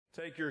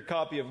Take your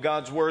copy of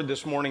God's Word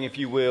this morning, if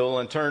you will,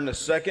 and turn to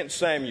 2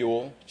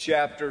 Samuel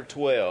chapter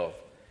 12.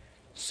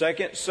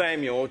 2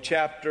 Samuel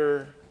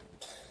chapter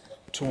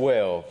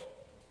 12.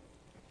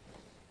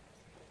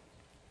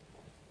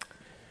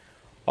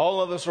 All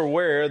of us are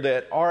aware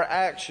that our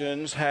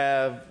actions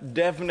have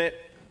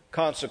definite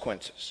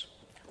consequences.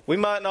 We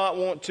might not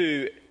want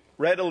to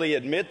readily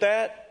admit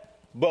that,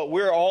 but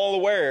we're all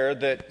aware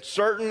that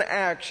certain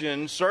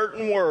actions,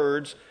 certain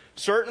words,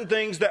 certain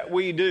things that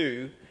we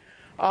do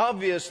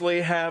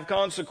obviously have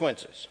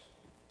consequences.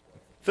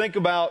 Think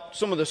about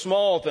some of the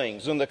small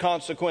things and the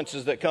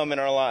consequences that come in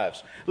our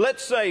lives.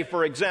 Let's say,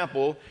 for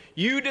example,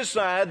 you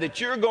decide that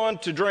you're going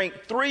to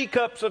drink 3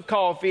 cups of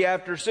coffee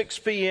after 6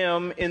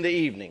 p.m. in the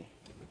evening.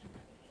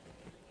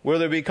 Will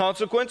there be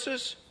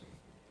consequences?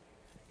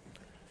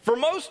 For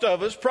most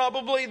of us,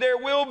 probably there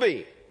will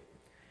be.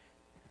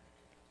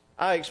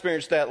 I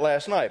experienced that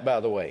last night,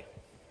 by the way.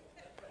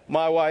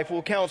 My wife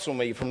will counsel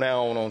me from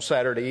now on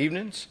Saturday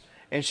evenings,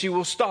 and she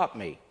will stop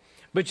me.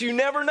 But you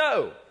never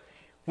know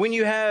when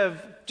you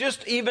have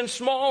just even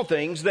small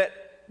things that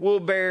will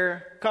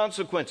bear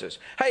consequences.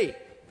 Hey,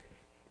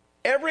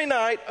 every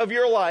night of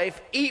your life,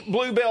 eat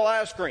Bluebell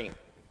ice cream.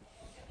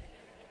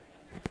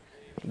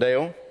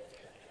 Dale?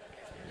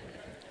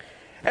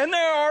 And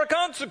there are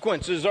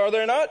consequences, are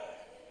there not?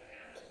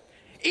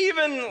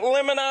 Even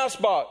lemon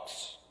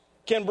icebox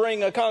can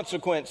bring a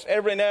consequence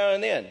every now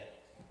and then.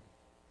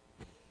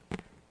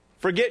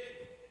 Forget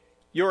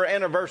your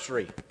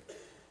anniversary.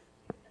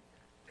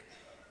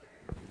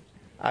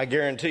 I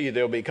guarantee you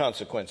there'll be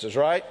consequences,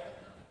 right?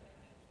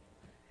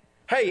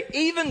 Hey,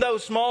 even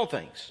those small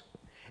things,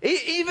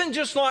 even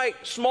just like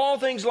small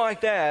things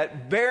like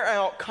that, bear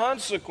out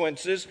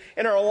consequences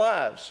in our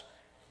lives.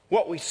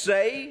 What we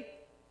say,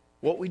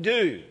 what we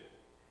do,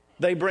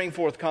 they bring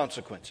forth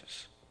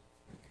consequences.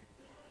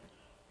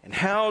 And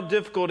how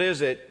difficult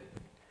is it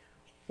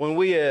when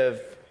we have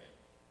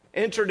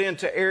entered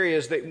into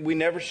areas that we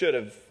never should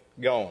have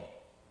gone?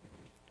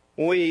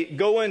 When we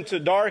go into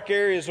dark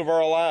areas of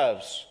our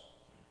lives,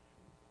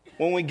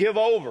 when we give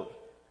over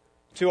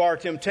to our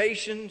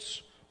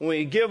temptations, when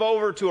we give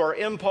over to our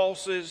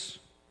impulses,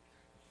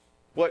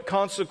 what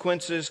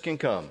consequences can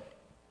come.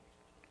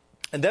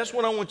 And that's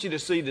what I want you to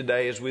see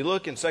today as we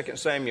look in 2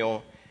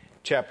 Samuel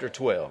chapter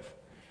 12.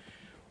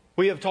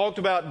 We have talked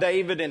about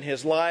David and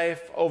his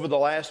life over the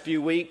last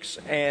few weeks,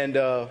 and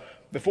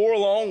before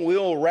long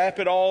we'll wrap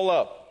it all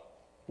up.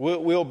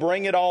 We'll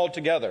bring it all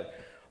together.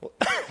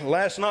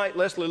 Last night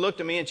Leslie looked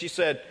at me and she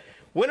said,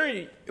 what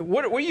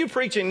are you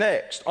preaching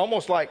next?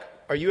 Almost like,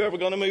 are you ever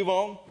going to move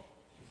on?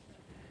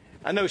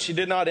 I know she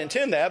did not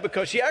intend that,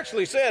 because she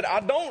actually said,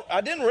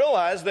 I didn't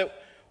realize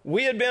that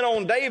we had been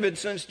on David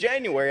since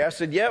January. I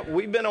said, yep,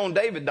 we've been on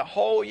David the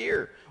whole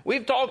year.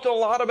 We've talked a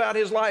lot about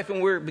his life,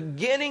 and we're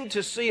beginning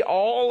to see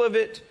all of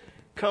it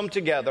come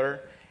together,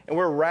 and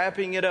we're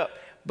wrapping it up.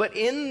 But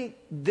in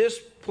this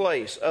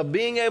place of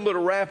being able to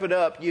wrap it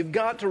up, you've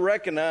got to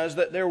recognize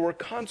that there were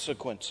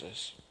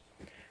consequences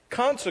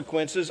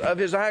of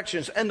his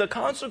actions. And the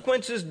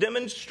consequences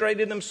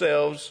demonstrated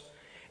themselves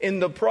in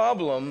the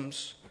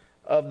problems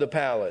of the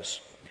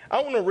palace.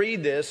 I want to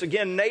read this.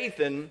 Again,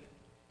 Nathan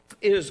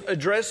is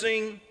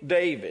addressing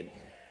David.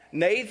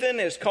 Nathan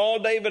has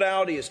called David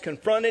out. He has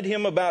confronted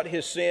him about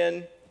his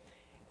sin.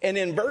 And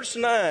in verse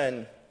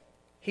 9,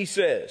 he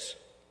says,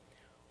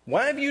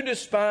 "Why have you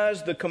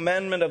despised the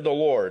commandment of the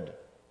Lord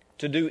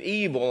to do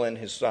evil in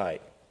his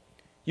sight?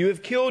 You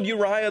have killed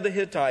Uriah the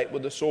Hittite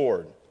with a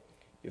sword.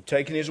 You've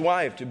taken his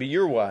wife to be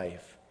your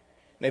wife,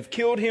 and have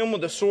killed him with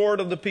the sword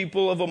of the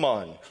people of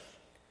Ammon.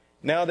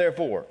 Now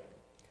therefore,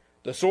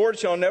 the sword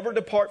shall never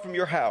depart from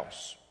your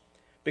house,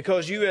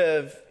 because you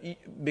have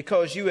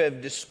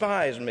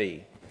despised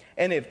me,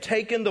 and have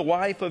taken the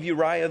wife of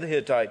Uriah the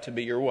Hittite to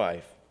be your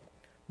wife.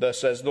 Thus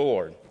says the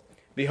Lord,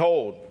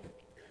 behold,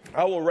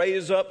 I will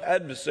raise up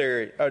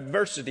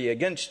adversity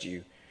against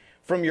you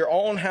from your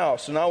own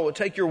house, and I will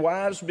take your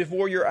wives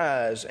before your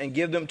eyes and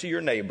give them to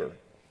your neighbor.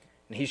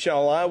 And he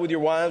shall lie with your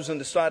wives in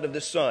the sight of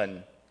the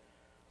sun,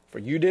 for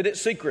you did it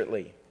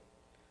secretly.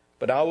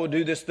 But I will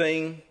do this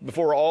thing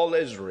before all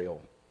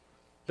Israel,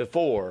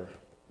 before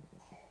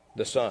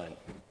the sun."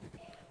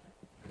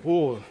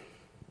 Ooh,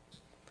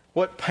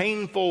 what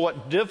painful,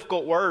 what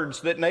difficult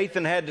words that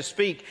Nathan had to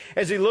speak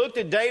as he looked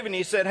at David and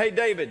he said, "Hey,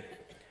 David,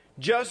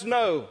 just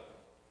know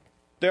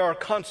there are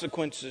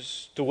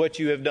consequences to what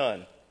you have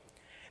done."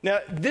 Now,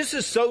 this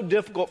is so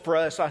difficult for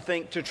us, I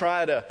think, to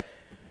try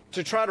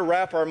to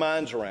wrap our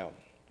minds around.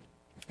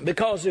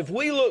 Because if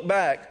we look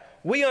back,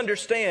 we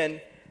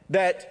understand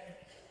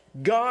that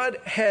God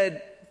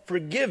had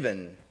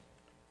forgiven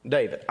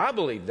David. I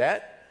believe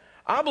that.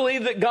 I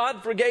believe that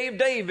God forgave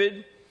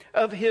David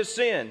of his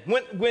sin.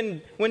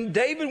 When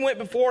David went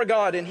before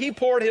God and he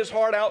poured his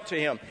heart out to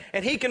him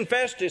and he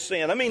confessed his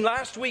sin. I mean,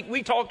 last week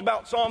we talked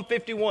about Psalm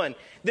 51,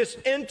 this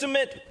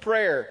intimate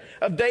prayer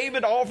of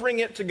David offering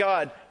it to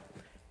God.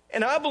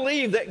 And I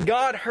believe that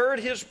God heard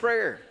his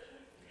prayer.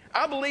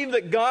 I believe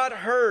that God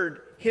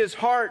heard his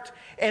heart,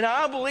 and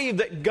I believe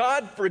that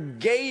God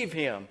forgave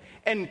him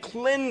and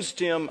cleansed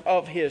him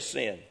of his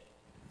sin.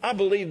 I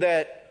believe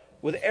that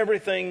with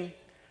everything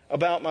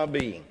about my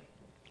being.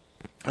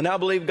 And I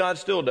believe God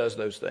still does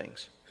those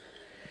things.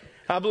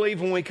 I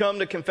believe when we come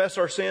to confess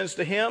our sins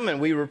to him and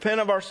we repent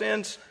of our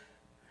sins,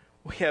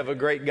 we have a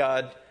great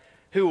God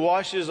who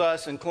washes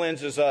us and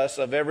cleanses us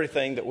of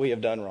everything that we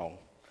have done wrong.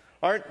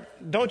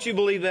 Don't you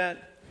believe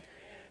that?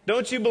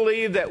 Don't you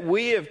believe that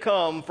we have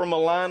come from a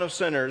line of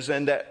sinners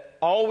and that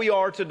all we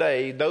are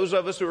today, those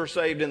of us who are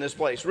saved in this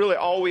place, really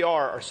all we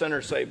are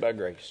sinners saved by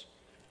grace?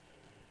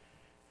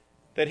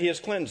 That he has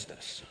cleansed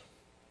us.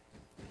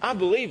 I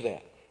believe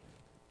that.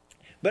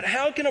 But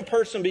how can a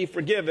person be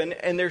forgiven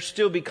and there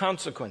still be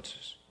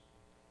consequences?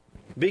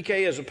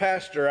 BK, as a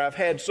pastor, I've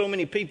had so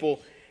many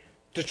people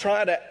to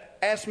try to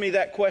ask me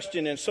that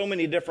question in so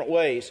many different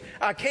ways.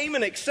 I came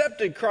and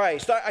accepted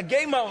Christ. I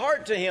gave my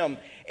heart to him,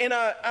 and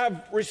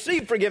I've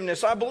received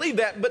forgiveness. I believe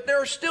that, but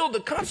there are still the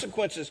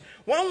consequences.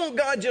 Why won't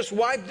God just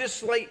wipe this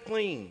slate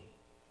clean?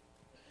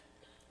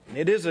 And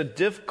it is a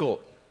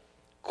difficult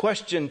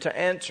question to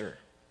answer.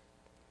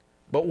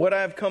 But what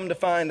I've come to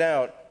find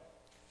out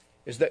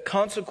is that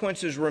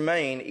consequences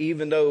remain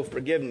even though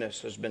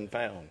forgiveness has been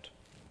found.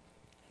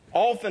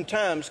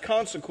 Oftentimes,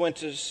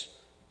 consequences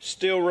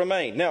still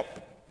remain. Now,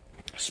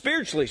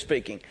 spiritually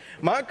speaking,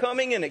 my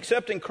coming and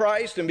accepting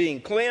Christ and being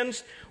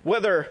cleansed,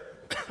 whether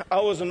I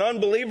was an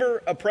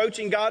unbeliever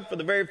approaching God for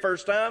the very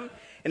first time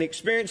and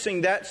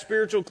experiencing that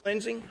spiritual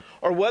cleansing,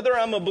 or whether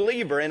I'm a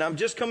believer and I'm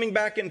just coming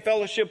back in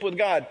fellowship with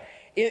God,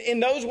 in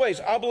those ways,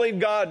 I believe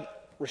God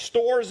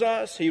restores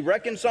us, he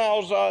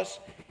reconciles us,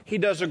 he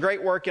does a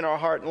great work in our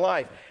heart and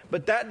life.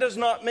 But that does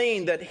not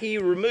mean that he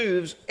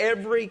removes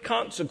every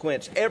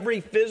consequence, every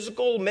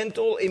physical,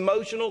 mental,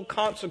 emotional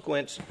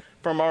consequence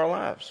from our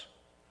lives.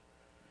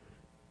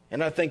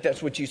 And I think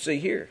that's what you see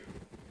here.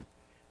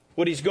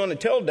 What he's going to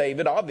tell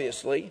David,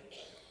 obviously,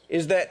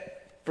 is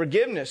that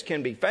forgiveness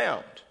can be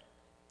found.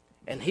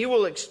 And he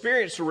will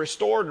experience a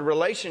restored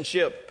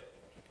relationship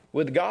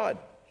with God.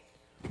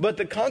 But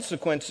the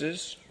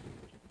consequences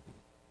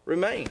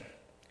remain.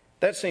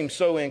 That seems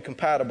so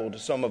incompatible to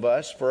some of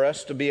us, for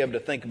us to be able to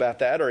think about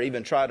that or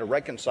even try to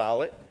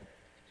reconcile it.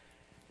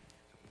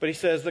 But he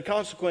says the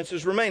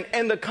consequences remain.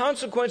 And the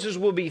consequences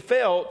will be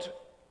felt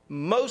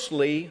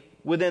mostly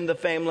within the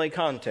family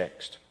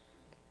context.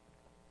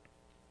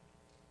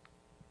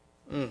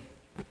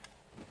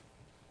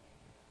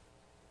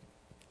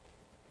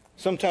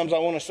 Sometimes I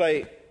want to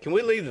say, can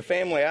we leave the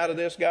family out of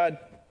this, God?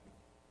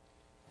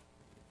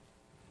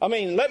 I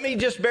mean, let me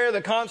just bear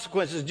the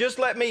consequences. Just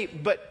let me,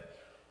 but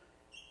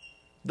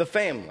the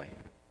family.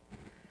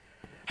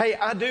 Hey,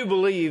 I do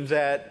believe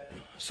that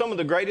some of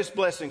the greatest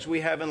blessings we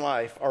have in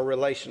life are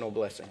relational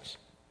blessings.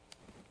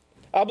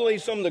 I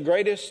believe some of the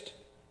greatest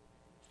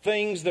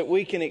things that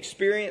we can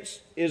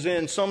experience is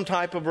in some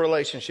type of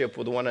relationship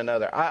with one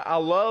another. I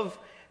love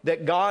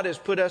that God has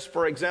put us,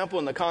 for example,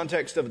 in the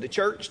context of the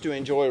church to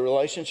enjoy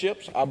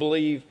relationships. I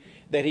believe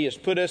that he has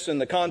put us in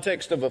the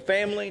context of a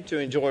family to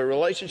enjoy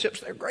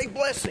relationships. They're a great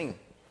blessing.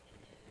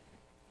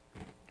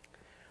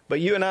 But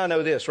you and I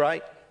know this,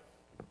 right?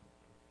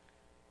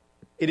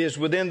 It is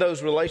within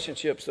those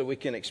relationships that we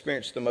can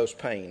experience the most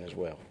pain as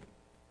well.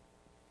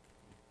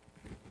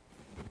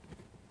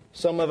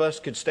 Some of us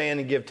could stand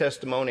and give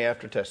testimony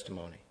after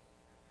testimony.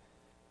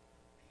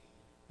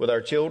 With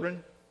our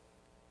children,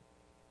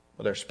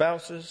 with our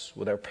spouses,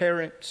 with our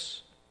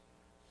parents.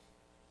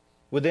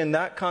 Within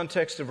that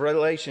context of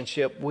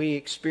relationship, we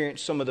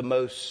experience some of the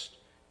most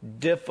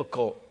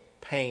difficult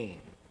pain.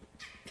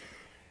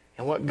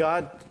 And what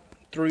God,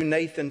 through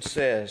Nathan,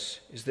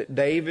 says is that,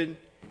 David,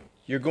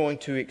 you're going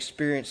to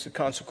experience the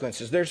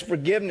consequences. There's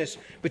forgiveness,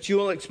 but you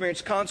will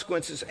experience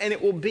consequences, and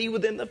it will be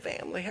within the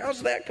family.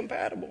 How's that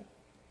compatible?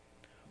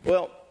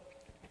 Well,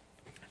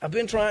 I've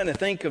been trying to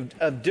think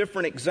of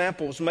different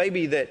examples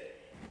maybe that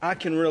I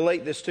can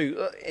relate this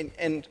to.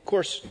 And of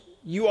course,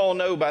 you all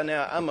know by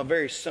now I'm a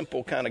very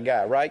simple kind of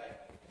guy, right?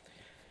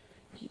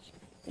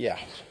 Yeah,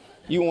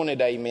 you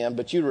wanted amen,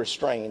 but you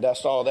restrained. I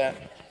saw that.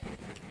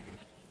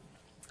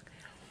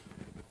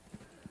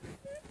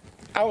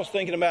 I was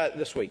thinking about it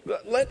this week.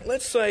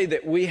 Let's say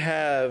that we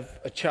have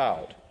a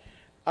child.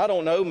 I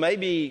don't know,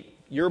 maybe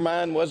your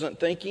mind wasn't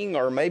thinking,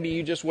 or maybe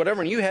you just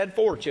whatever, and you had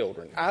 4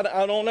 children.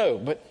 I don't know,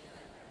 but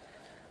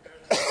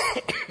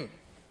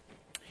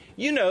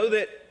you know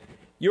that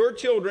your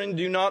children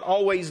do not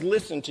always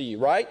listen to you,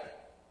 right?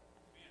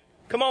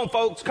 Come on,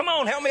 folks. Come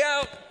on, help me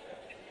out.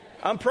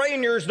 I'm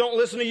praying yours don't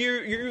listen to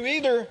you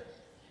either.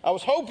 I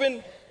was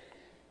hoping.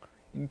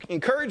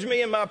 Encourage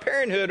me in my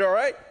parenthood, all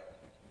right?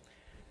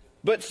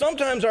 But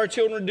sometimes our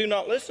children do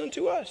not listen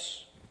to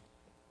us.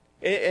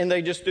 And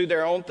they just do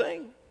their own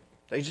thing.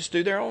 They just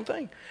do their own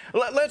thing.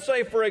 Let's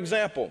say, for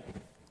example,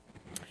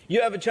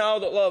 you have a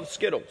child that loves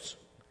Skittles.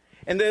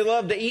 And they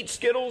love to eat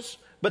Skittles,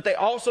 but they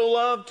also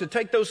love to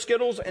take those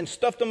Skittles and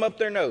stuff them up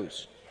their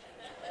nose.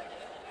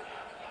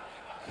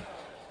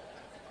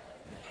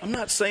 I'm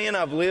not saying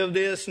I've lived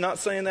this, not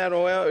saying that.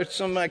 Well,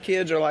 some of my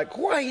kids are like,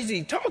 what is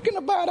he talking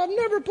about? I've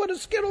never put a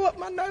Skittle up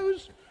my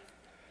nose.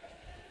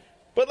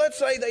 But let's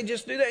say they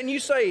just do that, and you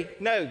say,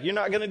 no, you're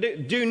not going to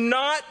do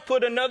not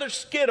put another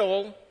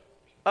Skittle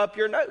up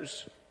your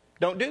nose.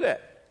 Don't do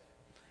that.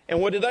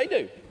 And what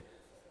do?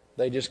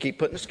 They just keep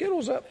putting the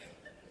Skittles up.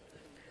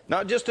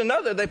 Not just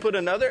another, they put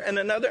another and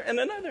another and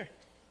another.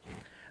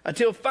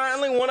 Until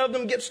finally one of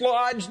them gets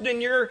lodged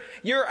and you're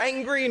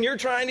angry and you're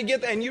trying to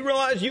get, and you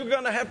realize you're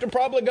going to have to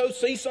probably go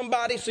see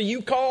somebody. So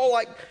you call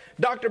like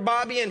Dr.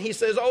 Bobby and he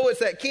says, oh, it's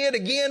that kid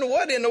again.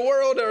 What in the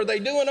world are they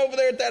doing over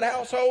there at that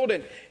household?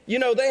 And,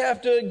 they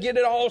have to get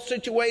it all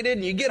situated,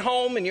 and you get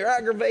home and you're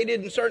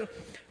aggravated and certain.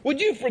 Would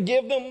you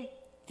forgive them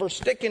for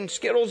sticking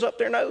Skittles up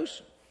their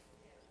nose?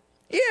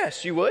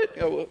 Yes, you would.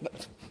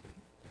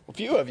 A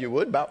few of you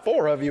would, about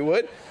 4 of you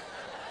would.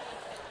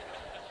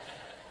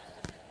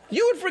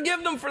 You would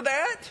forgive them for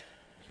that.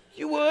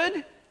 You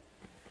would.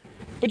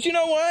 But you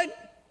know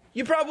what?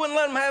 You probably wouldn't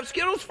let them have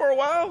Skittles for a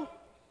while.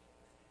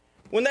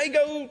 When they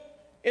go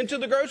into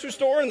the grocery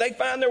store and they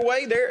find their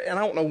way there, and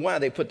I don't know why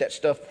they put that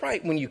stuff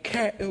right when you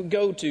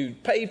go to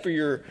pay for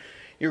your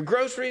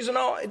groceries and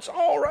all. It's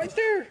all right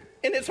there.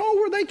 And it's all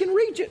where they can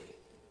reach it.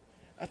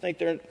 I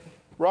think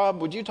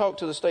Rob, would you talk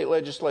to the state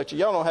legislature?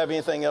 Y'all don't have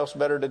anything else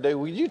better to do.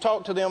 Would you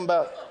talk to them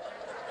about...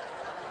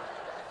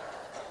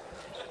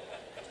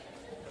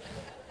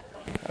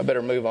 I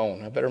better move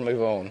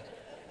on.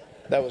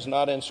 That was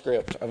not in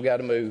script. I've got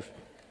to move.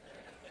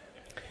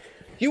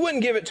 You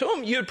wouldn't give it to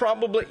them.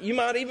 You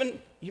might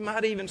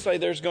even say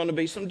there's going to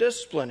be some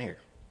discipline here.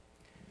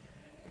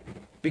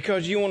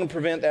 Because you want to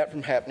prevent that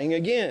from happening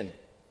again.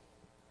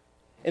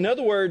 In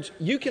other words,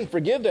 you can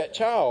forgive that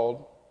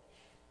child,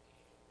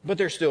 but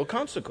there's still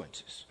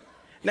consequences.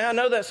 Now, I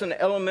know that's an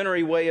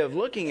elementary way of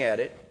looking at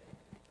it,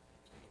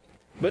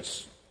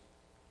 but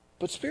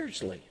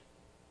spiritually.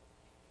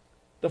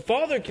 The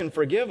Father can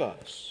forgive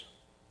us,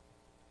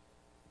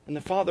 and the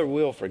Father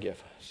will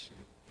forgive us.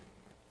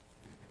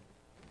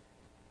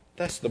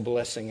 That's the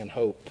blessing and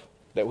hope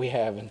that we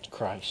have in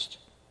Christ.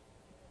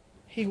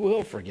 He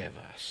will forgive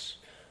us.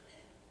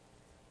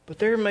 But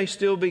there may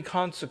still be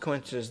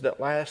consequences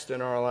that last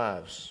in our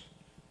lives.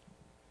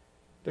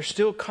 There's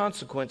still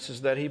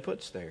consequences that He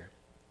puts there.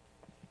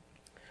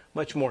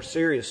 Much more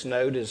serious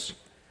note is,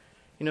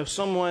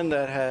 someone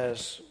that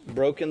has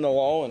broken the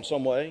law in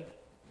some way.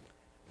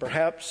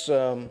 Perhaps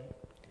an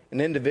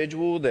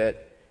individual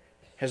that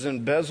has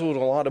embezzled a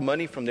lot of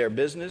money from their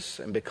business,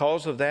 and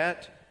because of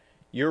that,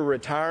 your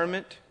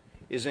retirement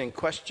is in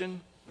question.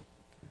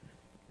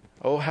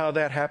 Oh, how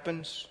that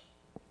happens.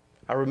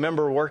 I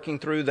remember working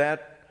through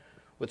that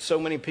with so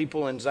many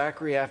people in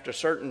Zachary after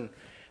certain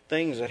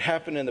things that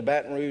happened in the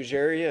Baton Rouge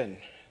area, and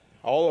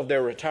all of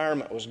their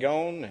retirement was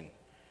gone, and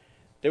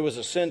there was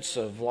a sense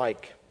of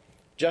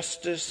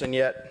justice, and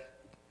yet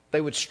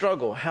they would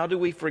struggle. How do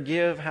we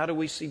forgive? How do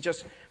we see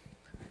justice?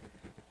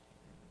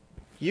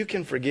 You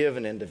can forgive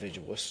an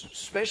individual,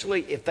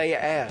 especially if they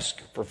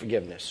ask for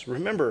forgiveness.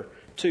 Remember,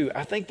 too,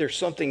 I think there's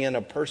something in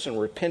a person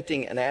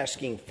repenting and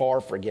asking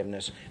for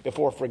forgiveness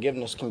before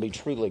forgiveness can be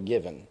truly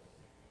given.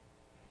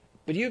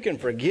 But you can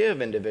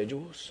forgive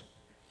individuals,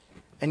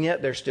 and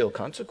yet there's still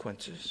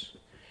consequences.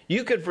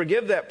 You could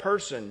forgive that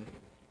person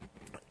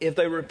if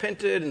they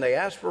repented and they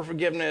asked for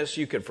forgiveness.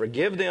 You could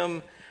forgive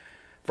them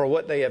for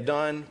what they have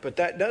done, but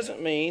that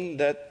doesn't mean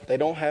that they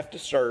don't have to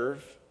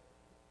serve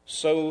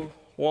so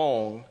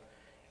long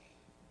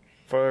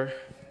for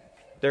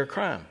their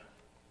crime.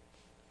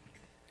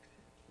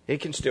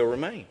 It can still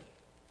remain.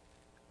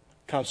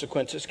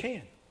 Consequences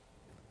can.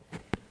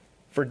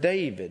 For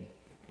David,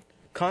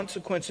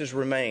 consequences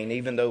remain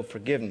even though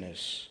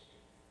forgiveness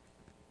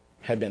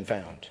had been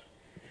found.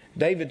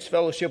 David's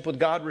fellowship with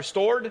God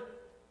restored,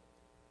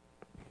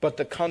 but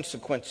the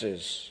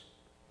consequences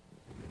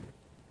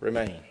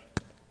remain.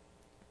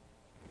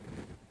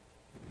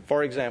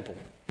 For example,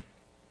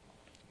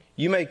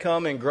 you may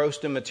come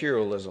engrossed in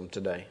materialism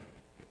today.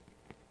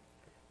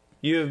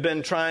 You have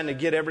been trying to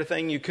get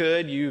everything you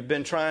could. You've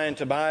been trying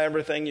to buy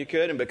everything you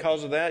could. And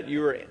because of that,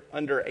 you are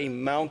under a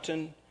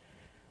mountain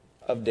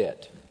of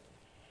debt.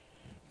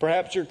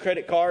 Perhaps your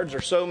credit cards are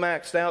so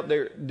maxed out,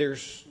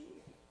 there's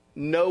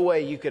no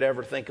way you could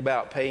ever think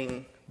about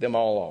paying them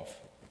all off.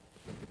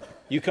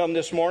 You come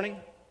this morning,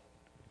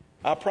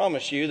 I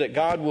promise you that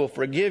God will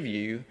forgive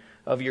you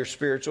of your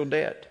spiritual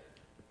debt.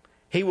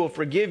 He will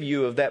forgive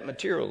you of that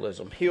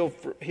materialism. He'll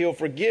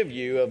forgive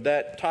you of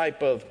that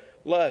type of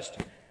lust.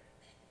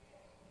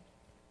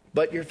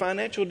 But your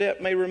financial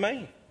debt may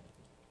remain.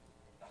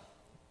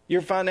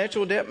 Your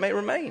financial debt may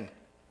remain.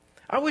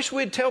 I wish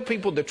we'd tell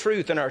people the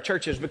truth in our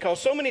churches,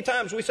 because so many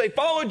times we say,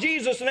 follow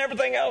Jesus and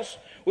everything else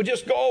will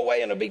just go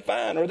away and it'll be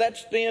fine. Or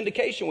that's the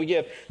indication we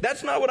give.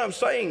 That's not what I'm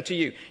saying to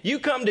you. You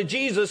come to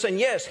Jesus and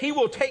yes, He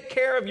will take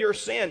care of your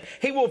sin.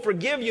 He will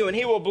forgive you and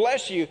He will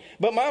bless you.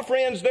 But my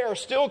friends, there are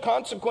still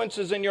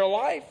consequences in your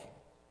life.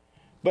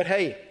 But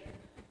hey,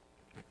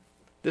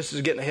 this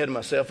is getting ahead of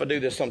myself. I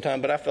do this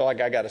sometimes, but I feel like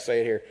I got to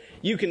say it here.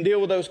 You can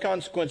deal with those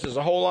consequences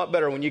a whole lot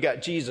better when you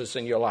got Jesus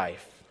in your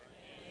life.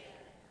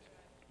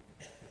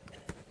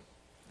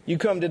 You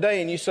come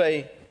today and you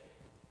say,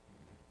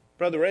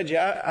 Brother Reggie,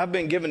 I've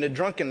been given to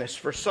drunkenness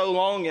for so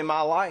long in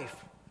my life.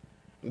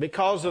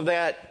 Because of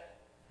that,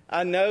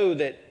 I know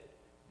that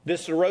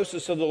this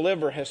cirrhosis of the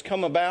liver has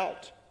come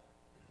about.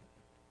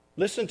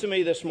 Listen to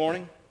me this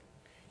morning.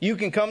 You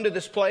can come to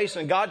this place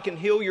and God can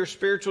heal your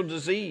spiritual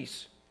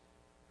disease.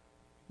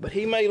 But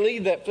He may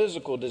leave that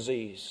physical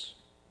disease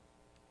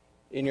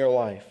in your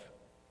life.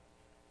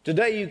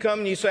 Today you come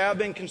and you say, I've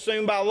been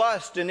consumed by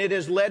lust and it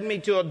has led me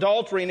to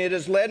adultery and it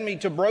has led me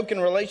to broken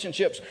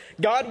relationships.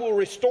 God will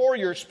restore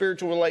your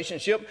spiritual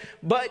relationship,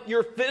 but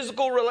your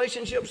physical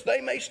relationships,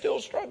 they may still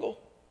struggle.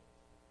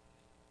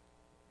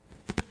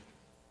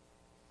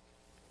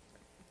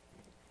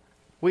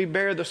 We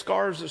bear the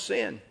scars of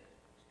sin.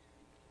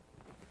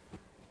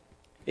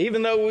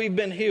 Even though we've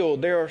been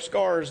healed, there are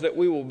scars that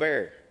we will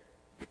bear.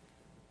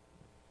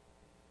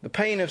 The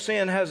pain of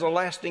sin has a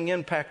lasting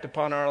impact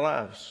upon our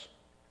lives.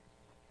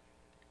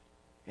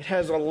 It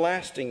has a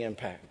lasting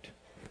impact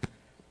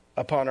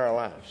upon our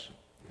lives.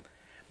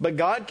 But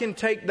God can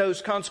take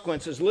those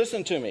consequences.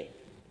 Listen to me.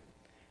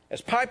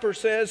 As Piper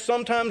says,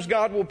 sometimes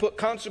God will put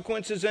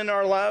consequences in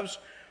our lives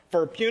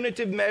for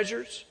punitive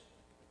measures.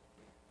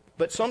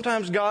 But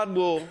sometimes God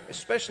will,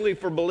 especially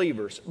for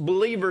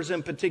believers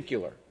in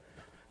particular,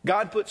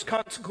 God puts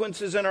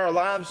consequences in our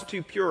lives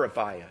to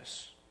purify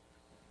us.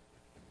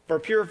 For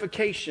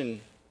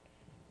purification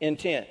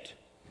intent.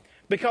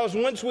 Because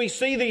once we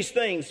see these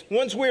things,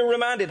 once we're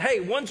reminded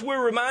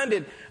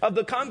of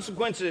the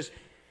consequences,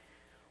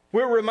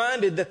 we're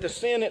reminded that the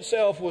sin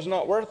itself was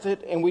not worth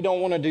it and we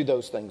don't want to do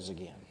those things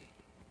again.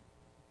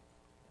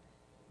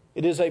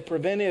 It is a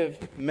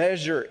preventive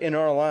measure in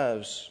our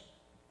lives.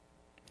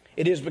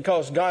 It is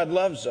because God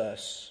loves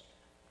us.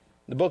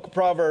 The book of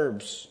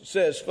Proverbs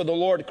says, for the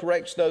Lord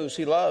corrects those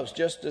He loves,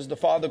 just as the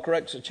father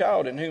corrects a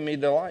child in whom He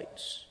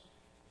delights.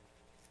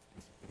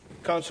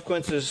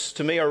 Consequences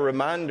to me are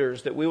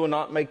reminders that we will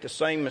not make the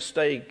same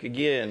mistake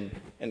again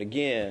and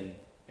again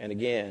and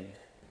again.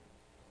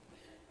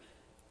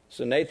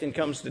 So Nathan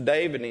comes to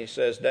David and he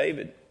says,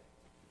 David,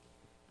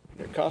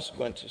 there are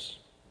consequences.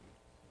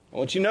 I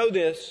want you to know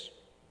this.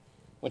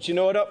 I want you to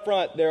know it up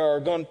front. There are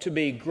going to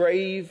be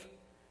grave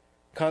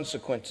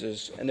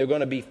consequences, and they're going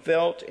to be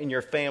felt in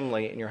your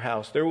family, in your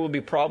house. There will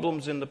be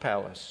problems in the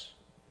palace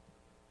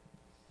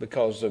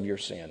because of your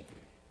sin.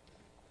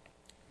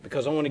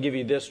 Because I want to give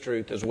you this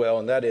truth as well,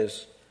 and that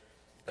is,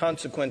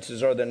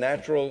 consequences are the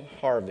natural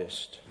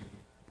harvest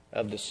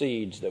of the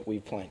seeds that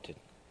we've planted.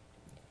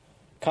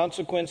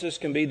 Consequences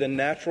can be the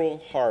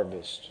natural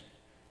harvest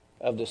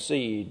of the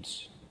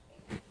seeds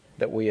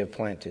that we have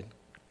planted.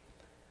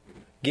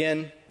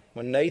 Again,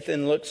 when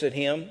Nathan looks at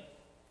him,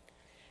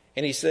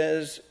 and he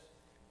says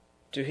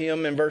to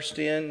him in verse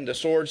 10, the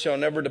sword shall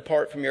never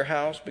depart from your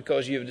house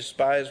because you have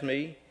despised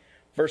me.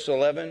 Verse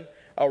 11,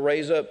 I'll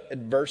raise up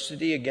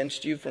adversity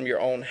against you from your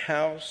own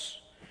house.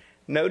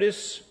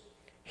 Notice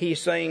he's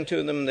saying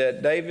to them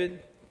that,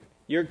 David,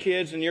 your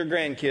kids and your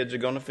grandkids are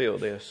going to feel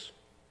this.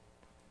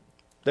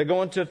 They're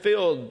going to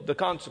feel the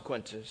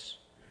consequences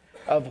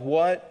of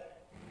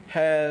what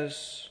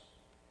has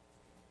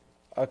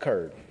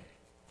occurred.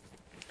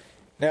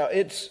 Now,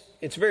 it's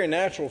very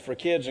natural for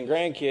kids and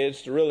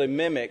grandkids to really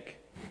mimic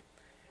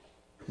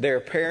their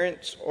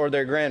parents or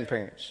their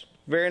grandparents.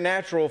 Very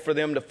natural for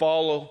them to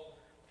follow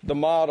the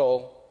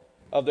model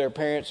of their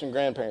parents and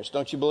grandparents.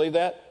 Don't you believe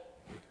that?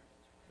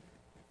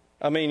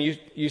 I mean,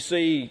 you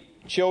see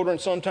children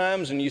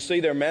sometimes and you see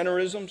their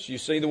mannerisms. You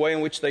see the way in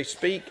which they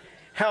speak.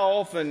 How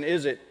often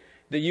is it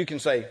that you can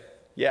say,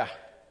 yeah,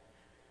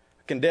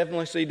 I can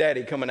definitely see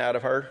Daddy coming out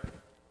of her.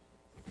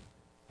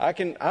 I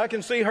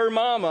can see her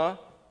mama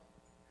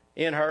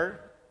in her.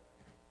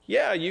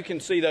 Yeah, you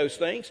can see those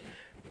things.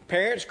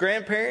 Parents,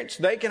 grandparents,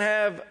 they can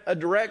have a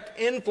direct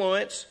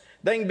influence.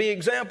 They can be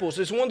examples.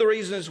 It's one of the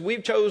reasons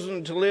we've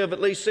chosen to live at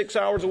least 6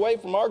 hours away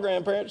from our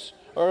grandparents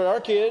or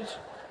our kids.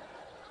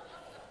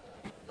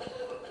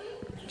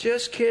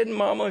 Just kidding,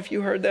 Mama, if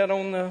you heard that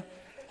on the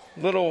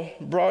little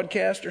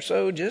broadcast or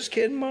so. Just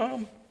kidding,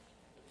 Mom.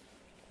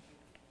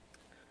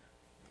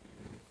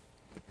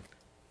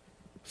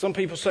 Some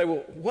people say,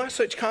 well, why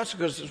such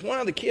consequences? One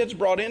of the kids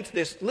brought into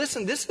this.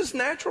 Listen, this is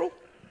natural.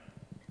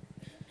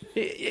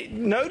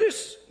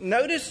 Notice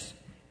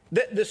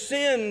that the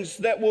sins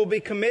that will be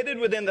committed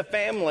within the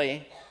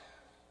family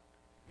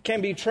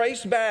can be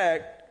traced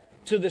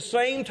back to the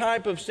same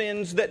type of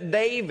sins that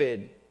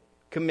David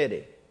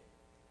committed.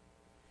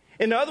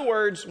 In other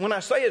words, when I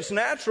say it's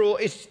natural,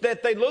 it's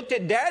that they looked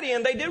at Daddy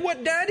and they did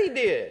what Daddy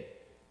did.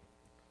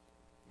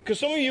 Because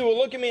some of you will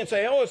look at me and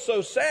say, oh, it's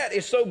so sad,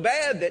 it's so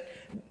bad that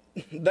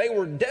they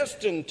were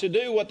destined to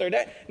do what their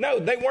dad... No,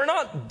 they were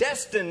not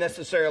destined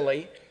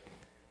necessarily.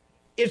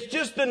 It's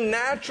just the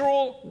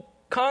natural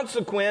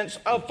consequence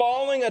of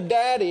following a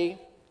daddy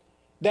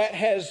that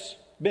has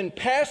been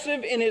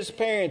passive in his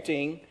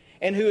parenting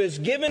and who has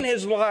given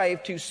his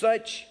life to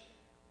such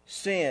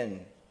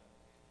sin.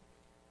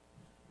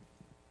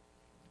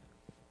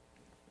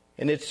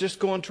 And it's just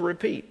going to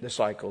repeat, the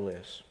cycle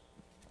is.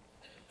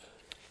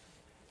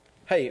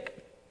 Hey,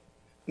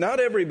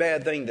 not every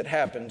bad thing that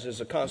happens is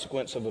a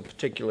consequence of a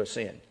particular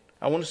sin.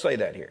 I want to say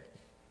that here.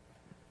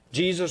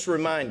 Jesus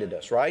reminded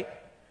us, right?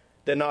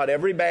 That not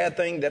every bad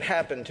thing that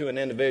happened to an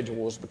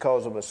individual was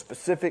because of a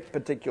specific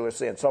particular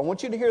sin. So I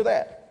want you to hear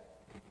that.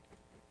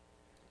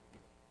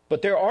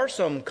 But there are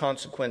some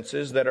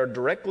consequences that are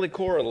directly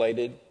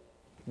correlated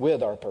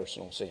with our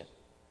personal sin.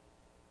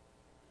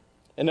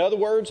 In other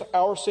words,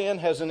 our sin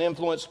has an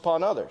influence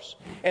upon others.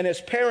 And as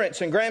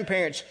parents and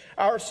grandparents,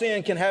 our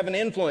sin can have an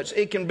influence.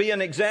 It can be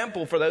an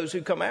example for those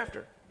who come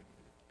after.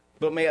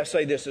 But may I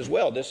say this as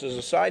well? This is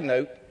a side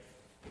note.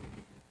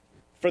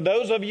 For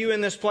those of you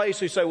in this place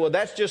who say, well,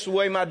 that's just the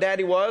way my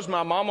daddy was,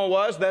 my mama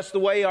was, that's the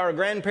way our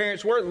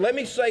grandparents were. Let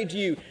me say to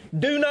you,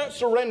 do not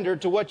surrender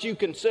to what you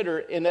consider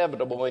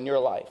inevitable in your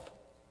life.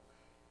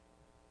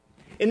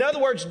 In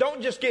other words,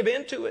 don't just give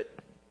in to it.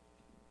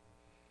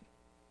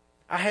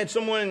 I had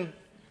someone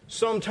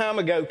some time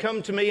ago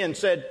come to me and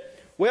said,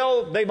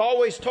 well, they've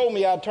always told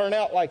me I'd turn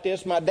out like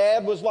this. My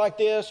dad was like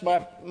this.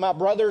 My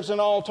brothers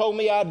and all told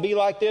me I'd be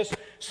like this.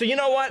 So you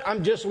know what?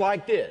 I'm just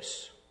like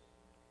this.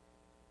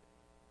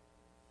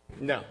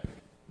 No.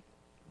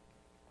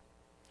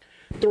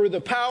 Through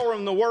the power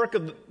and the work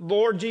of the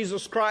Lord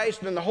Jesus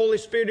Christ and the Holy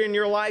Spirit in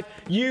your life,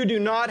 you do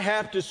not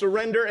have to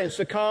surrender and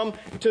succumb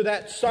to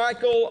that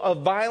cycle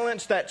of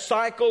violence, that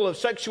cycle of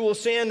sexual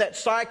sin, that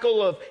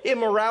cycle of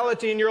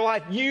immorality in your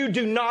life. You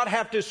do not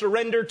have to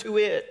surrender to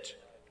it.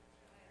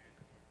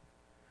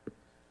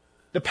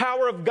 The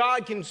power of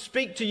God can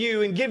speak to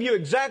you and give you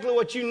exactly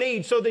what you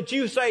need so that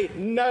you say,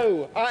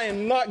 no, I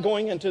am not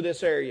going into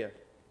this area.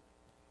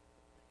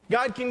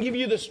 God can give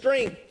you the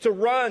strength to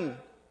run.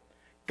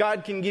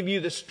 God can give you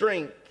the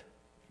strength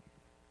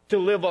to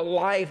live a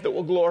life that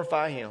will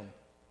glorify Him.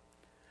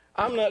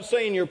 I'm not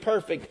saying you're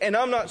perfect, and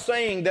I'm not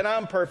saying that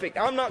I'm perfect.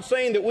 I'm not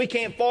saying that we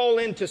can't fall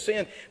into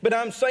sin, but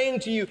I'm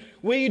saying to you,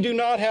 we do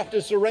not have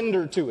to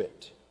surrender to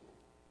it.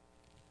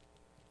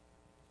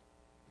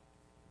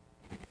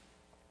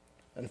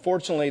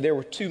 Unfortunately, there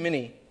were too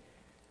many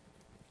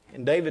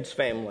in David's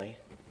family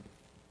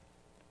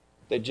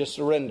that just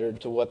surrendered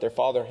to what their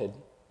father had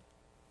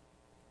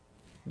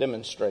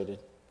demonstrated.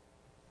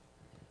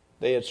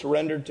 They had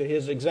surrendered to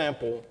his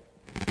example,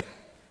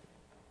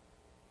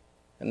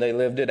 and they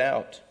lived it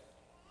out.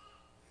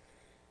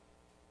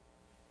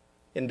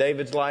 In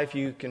David's life,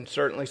 you can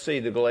certainly see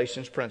the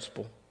Galatians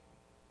principle.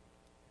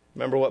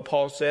 Remember what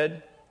Paul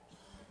said?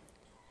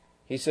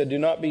 He said, do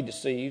not be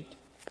deceived.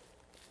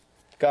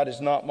 God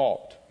is not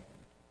mocked.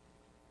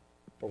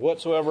 For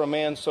whatsoever a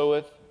man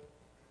soweth,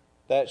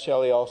 that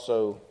shall he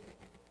also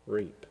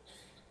reap.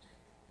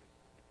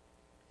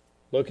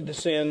 Look at the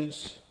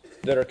sins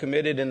that are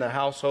committed in the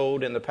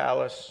household, in the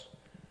palace,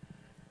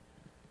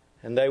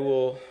 and they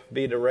will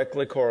be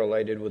directly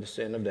correlated with the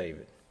sin of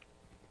David.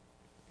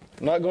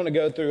 I'm not going to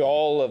go through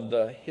all of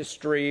the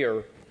history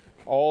or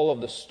all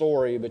of the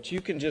story, but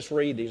you can just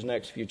read these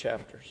next few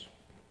chapters.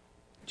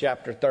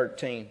 Chapter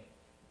 13.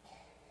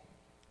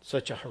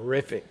 Such a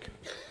horrific,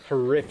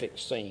 horrific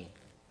scene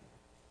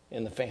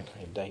in the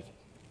family of David.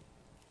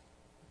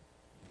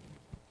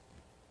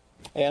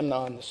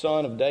 Amnon, the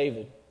son of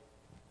David,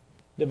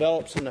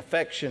 develops an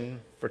affection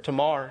for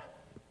Tamar,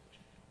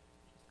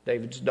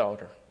 David's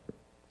daughter.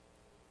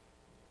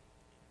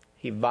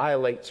 He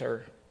violates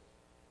her.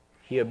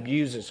 He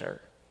abuses her.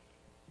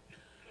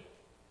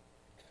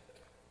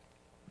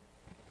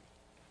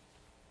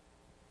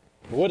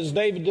 What does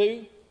David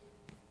do?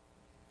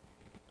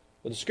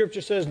 Well, the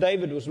scripture says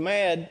David was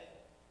mad.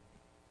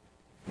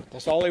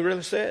 That's all he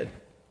really said.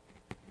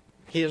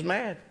 He is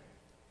mad.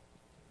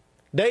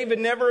 David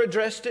never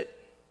addressed it.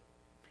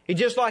 He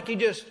just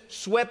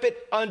swept it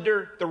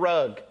under the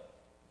rug.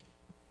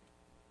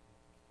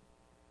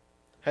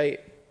 Hey,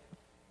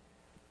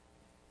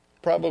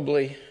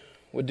 probably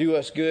would do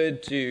us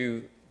good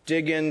to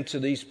dig into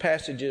these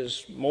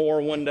passages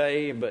more one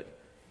day, but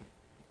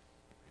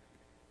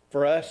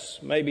for us,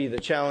 maybe the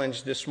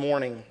challenge this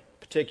morning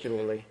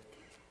particularly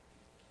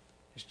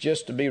is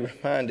just to be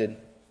reminded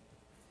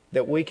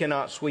that we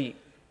cannot sweep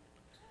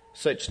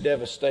such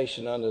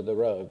devastation under the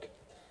rug.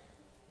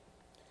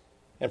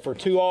 And for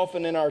too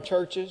often in our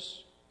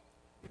churches,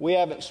 we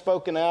haven't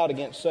spoken out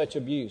against such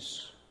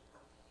abuse.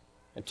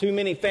 And too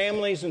many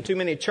families and too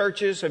many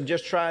churches have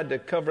just tried to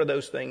cover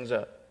those things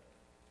up.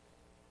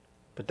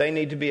 But they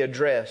need to be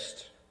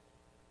addressed.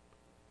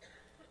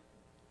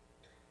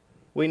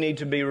 We need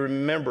to be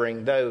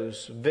remembering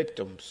those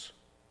victims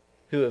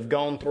who have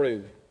gone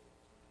through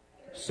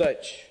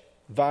such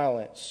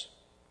violence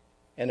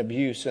and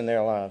abuse in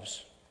their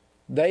lives.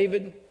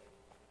 David,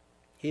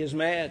 he is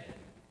mad.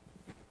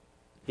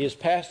 He is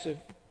passive.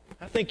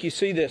 I think you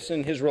see this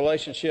in his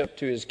relationship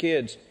to his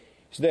kids,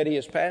 is that he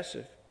is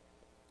passive.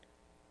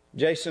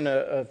 Jason,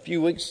 a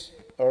few weeks,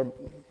 or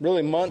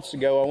really months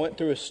ago, I went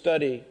through a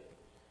study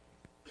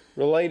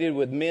related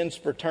with men's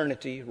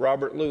fraternity,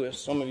 Robert Lewis.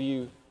 Some of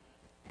you,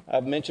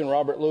 I've mentioned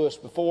Robert Lewis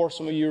before.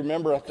 Some of you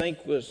remember, I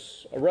think,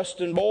 was a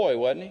Ruston boy,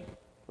 wasn't he?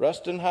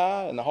 Ruston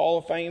High in the Hall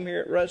of Fame here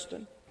at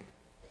Ruston.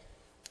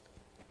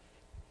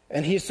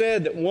 And he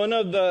said that one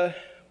of the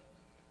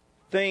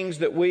things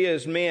that we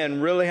as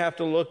men really have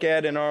to look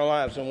at in our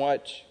lives, and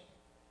watch,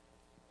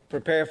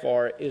 prepare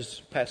for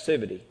is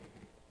passivity.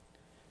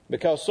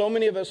 Because so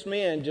many of us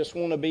men just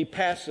want to be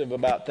passive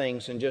about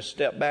things and just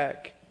step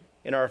back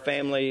in our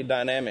family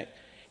dynamic.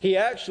 He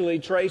actually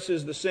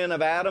traces the sin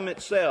of Adam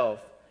itself.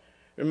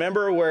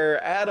 Remember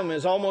where Adam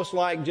is almost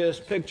like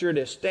just pictured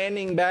as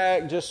standing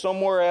back just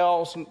somewhere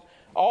else,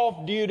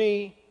 off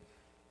duty,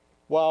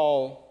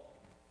 while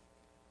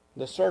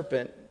the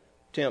serpent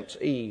tempts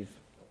Eve.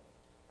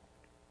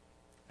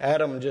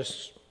 Adam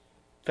just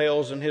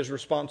fails in his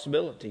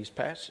responsibilities,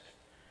 passive.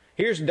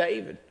 Here's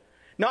David,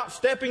 not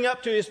stepping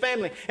up to his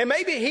family. And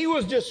maybe he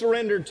was just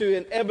surrendered to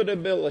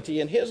inevitability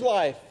in his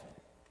life.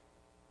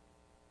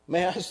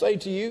 May I say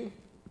to you,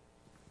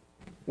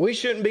 we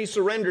shouldn't be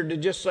surrendered to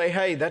just say,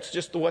 hey, that's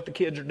just what the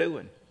kids are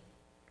doing.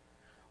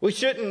 We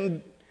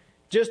shouldn't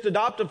just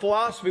adopt a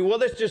philosophy, well,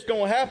 that's just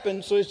going to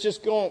happen, so I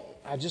just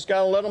got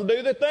to let them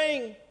do the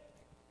thing.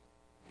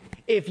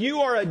 If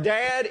you are a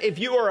dad, if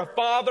you are a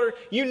father,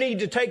 you need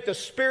to take the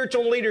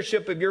spiritual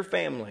leadership of your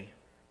family.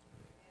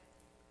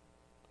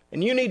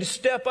 And you need to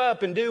step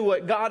up and do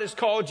what God has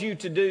called you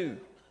to do.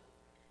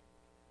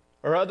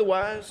 Or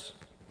otherwise,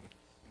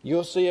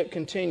 you'll see it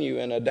continue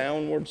in a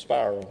downward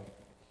spiral.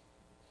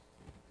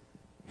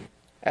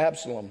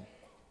 Absalom.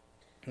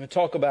 I'm going to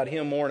talk about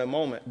him more in a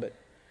moment, but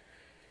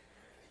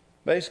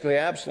basically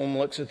Absalom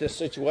looks at this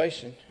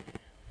situation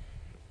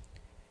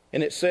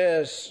and it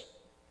says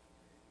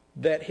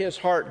that his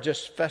heart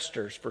just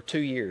festers for 2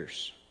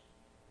 years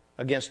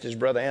against his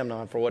brother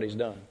Amnon for what he's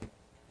done.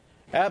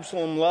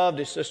 Absalom loved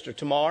his sister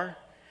Tamar.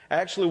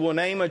 Actually will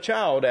name a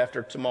child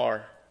after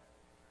Tamar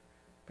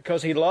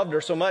because he loved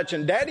her so much.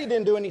 And Daddy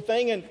didn't do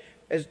anything. And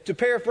to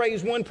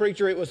paraphrase one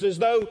preacher, it was as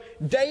though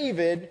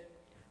David,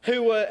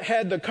 who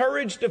had the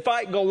courage to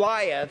fight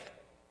Goliath,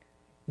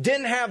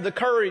 didn't have the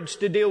courage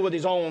to deal with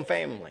his own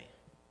family.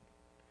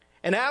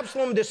 And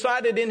Absalom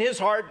decided in his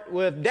heart,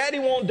 well, if Daddy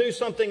won't do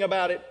something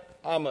about it,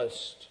 I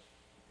must.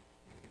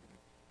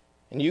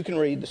 And you can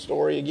read the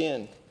story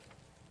again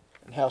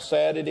and how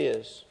sad it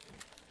is.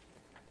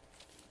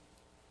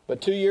 But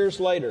 2 years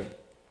later,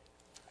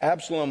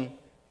 Absalom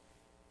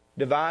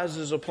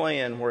devises a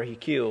plan where he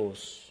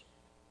kills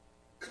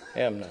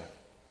Amnon.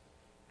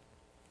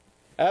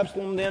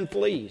 Absalom then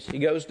flees. He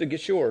goes to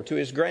Geshur, to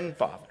his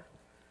grandfather,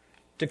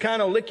 to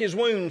kind of lick his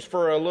wounds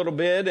for a little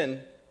bit.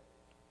 And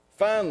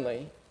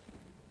finally,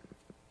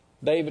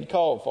 David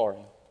called for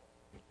him.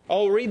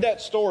 Oh, read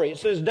that story. It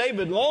says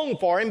David longed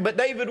for him, but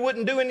David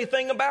wouldn't do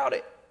anything about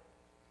it.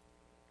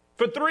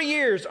 For 3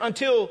 years,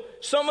 until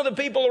some of the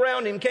people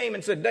around him came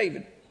and said,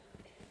 David,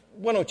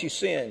 why don't you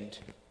send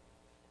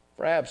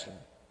for Absalom?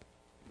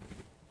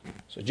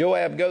 So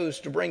Joab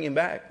goes to bring him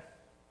back.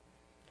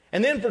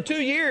 And then for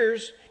 2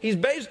 years, he's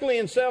basically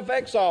in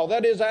self-exile.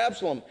 That is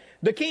Absalom.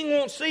 The king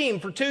won't see him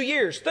for 2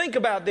 years. Think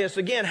about this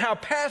again, how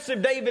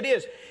passive David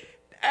is.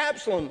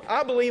 Absalom,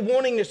 I believe,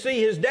 wanting to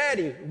see his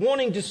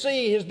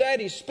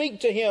daddy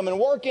speak to him and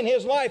work in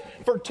his life.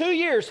 For 2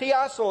 years, he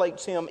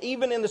isolates him,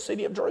 even in the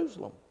city of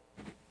Jerusalem.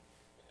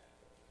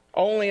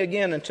 Only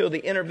again until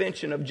the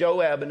intervention of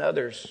Joab and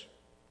others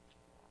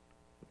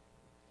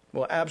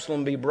will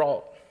Absalom be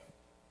brought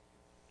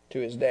to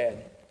his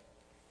dad.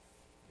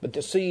 But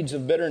the seeds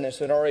of bitterness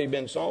had already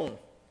been sown.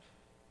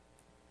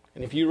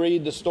 And if you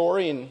read the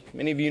story, and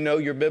many of you know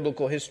your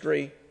biblical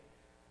history,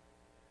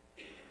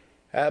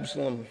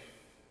 Absalom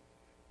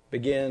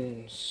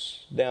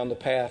begins down the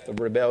path of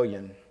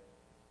rebellion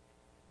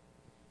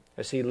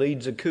as he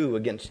leads a coup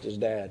against his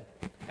dad.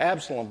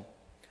 Absalom,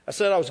 I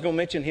said I was going to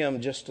mention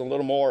him just a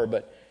little more,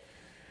 but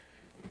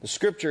the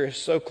scripture is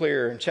so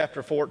clear. In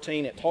chapter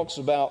 14, it talks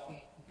about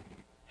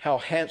how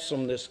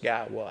handsome this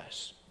guy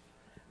was.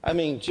 I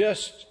mean,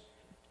 just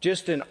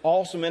an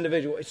awesome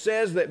individual. It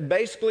says that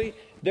basically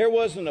there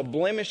wasn't a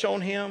blemish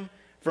on him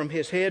from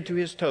his head to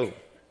his toe.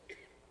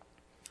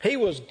 He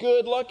was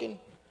good looking.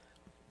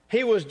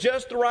 He was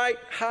just the right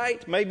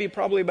height, maybe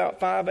probably about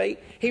 5'8".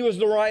 He was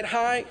the right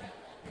height.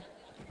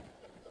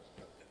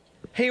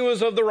 He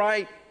was of the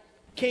right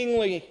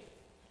kingly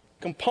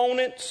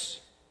components.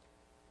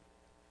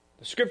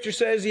 The scripture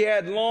says he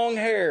had long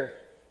hair.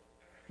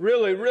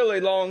 Really,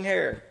 really long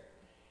hair.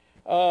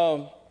 One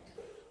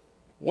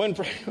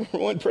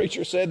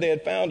preacher said they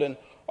had found an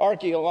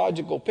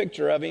archaeological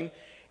picture of him,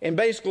 and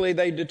basically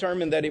they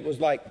determined that it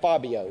was like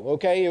Fabio.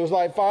 Okay, it was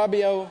like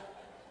Fabio.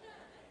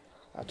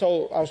 I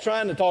was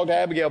trying to talk to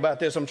Abigail about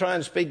this. I'm trying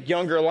to speak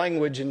younger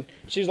language, and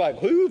she's like,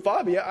 "Who,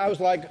 Fabio?" I was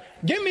like,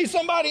 "Give me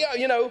somebody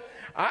else,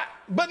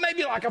 but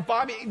maybe like a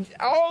Fabio."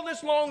 All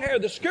this long hair.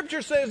 The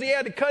scripture says he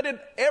had to cut it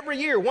every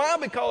year. Why?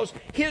 Because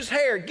his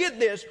hair, get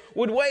this,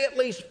 would weigh at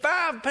least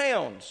 5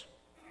 pounds.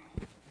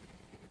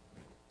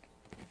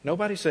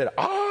 Nobody said,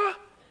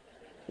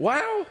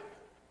 wow,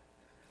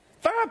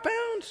 5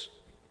 pounds?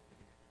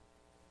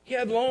 He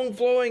had long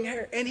flowing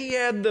hair, and he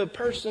had the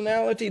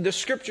personality. The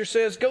scripture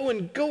says, go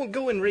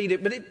and read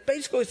it. But it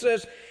basically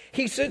says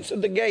he sits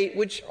at the gate,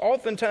 which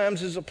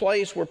oftentimes is a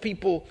place where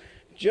people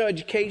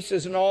judge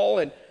cases and all.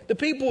 And the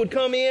people would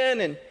come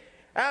in, and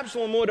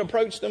Absalom would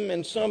approach them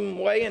in some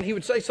way, and he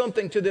would say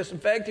something to this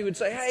effect. He would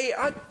say, "Hey,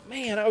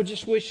 I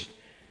just wish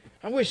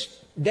I wish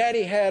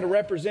Daddy had a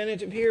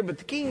representative here, but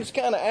the king's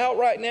kind of out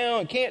right now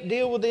and can't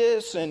deal with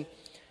this.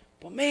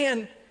 But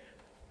man,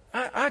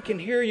 I can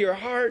hear your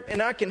heart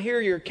and I can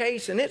hear your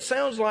case. And it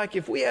sounds like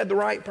if we had the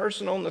right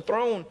person on the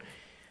throne,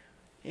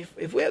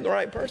 if we had the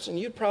right person,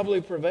 you'd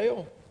probably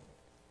prevail.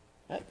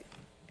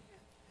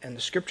 And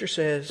the scripture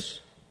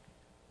says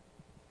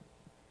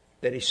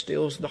that he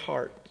stills the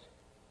heart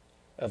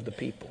of the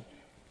people.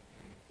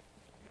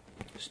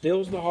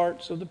 Stills the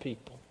hearts of the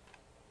people.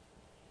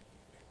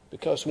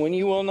 Because when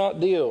you will not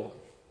deal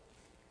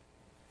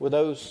with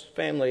those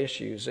family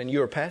issues and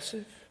you are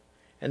passive,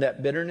 and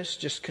that bitterness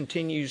just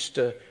continues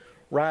to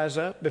rise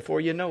up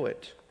before you know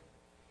it,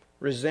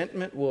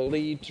 resentment will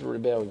lead to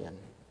rebellion.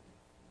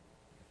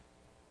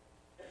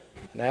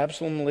 And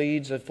Absalom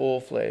leads a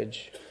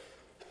full-fledged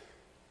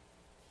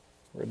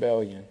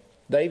rebellion.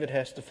 David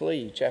has to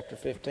flee. Chapter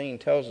 15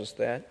 tells us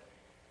that.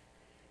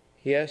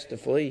 He has to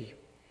flee.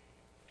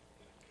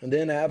 And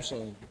then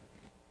Absalom,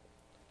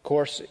 of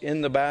course,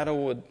 in the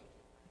battle with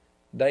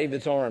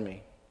David's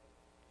army.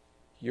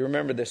 You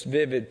remember this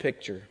vivid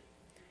picture.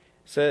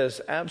 It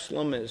says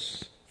Absalom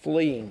is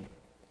fleeing.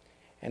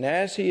 And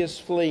as he is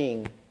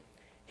fleeing,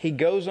 he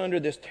goes under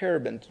this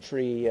terebinth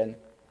tree, and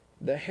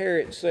the hair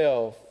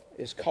itself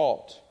is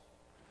caught.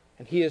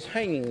 And he is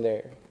hanging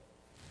there.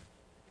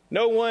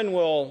 No one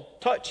will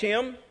touch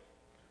him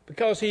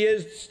because he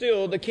is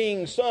still the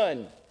king's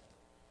son.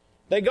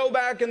 They go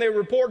back and they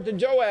report to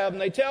Joab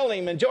and they tell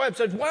him, and Joab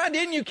says, "Why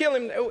didn't you kill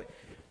him?"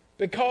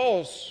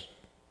 Because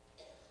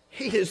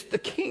he is the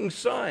king's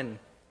son.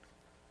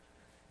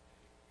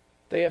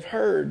 They have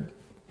heard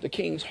the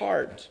king's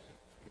heart.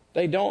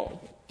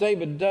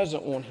 David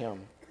doesn't want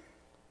him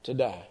to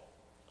die.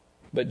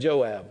 But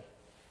Joab,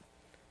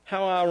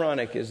 how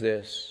ironic is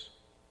this?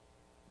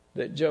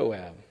 That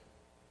Joab,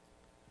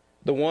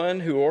 the one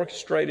who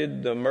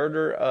orchestrated the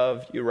murder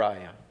of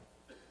Uriah,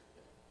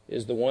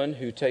 is the one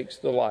who takes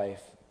the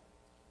life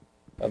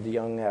of the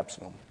young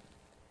Absalom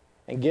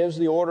and gives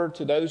the order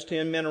to those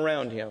 10 men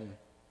around him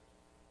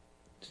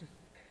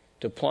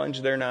to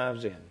plunge their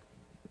knives in.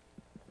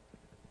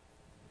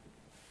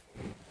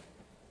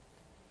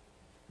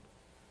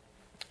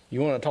 You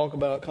want to talk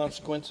about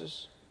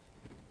consequences?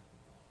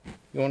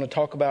 You want to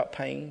talk about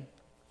pain?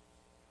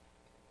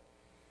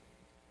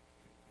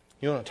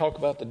 You want to talk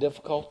about the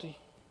difficulty?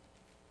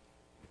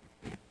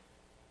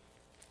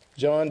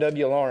 John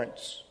W.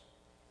 Lawrence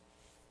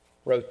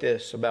wrote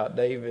this about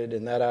David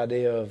and that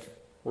idea of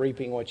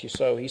reaping what you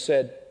sow. He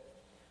said,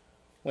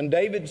 "When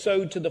David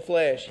sowed to the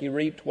flesh, he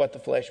reaped what the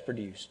flesh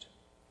produced.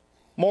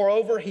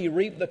 Moreover, he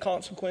reaped the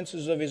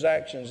consequences of his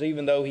actions,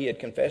 even though he had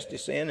confessed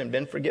his sin and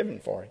been forgiven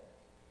for it."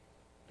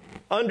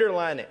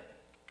 Underline it.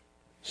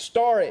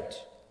 Star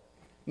it.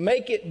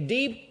 Make it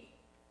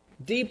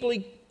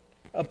deeply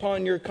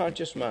upon your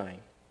conscious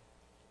mind.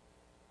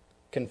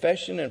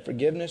 Confession and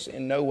forgiveness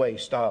in no way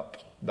stop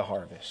the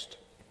harvest.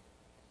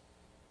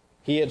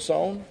 He had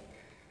sown,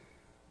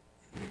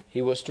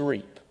 he was to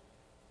reap.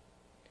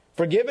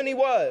 Forgiven he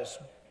was,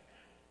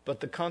 but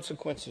the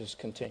consequences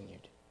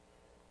continued.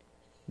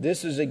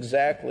 This is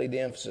exactly the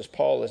emphasis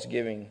Paul is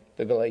giving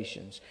the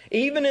Galatians.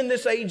 Even in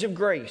this age of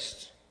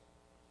grace,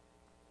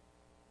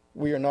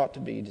 we are not to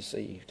be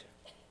deceived.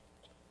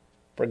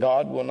 For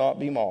God will not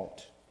be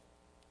mocked.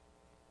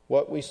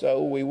 What we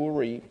sow, we will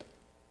reap.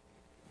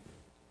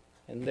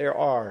 And there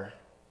are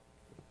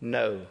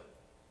no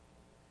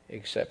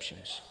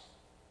exceptions.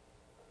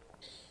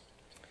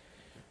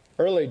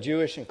 Early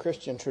Jewish and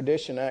Christian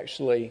tradition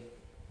actually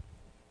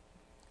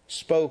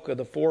spoke of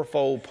the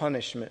fourfold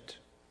punishment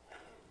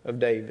of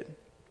David.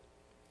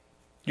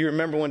 Do you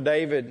remember when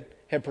David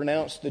had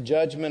pronounced the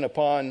judgment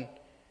upon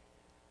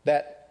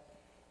that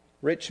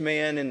rich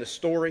man in the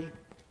story?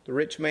 The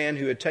rich man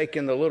who had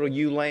taken the little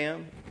ewe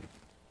lamb.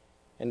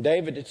 And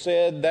David had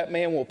said, that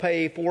man will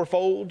pay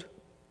fourfold.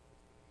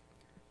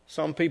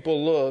 Some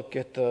people look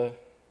at the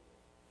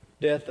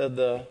death of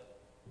the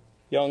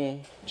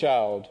young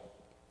child,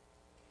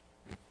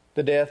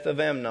 the death of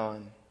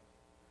Amnon,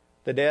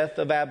 the death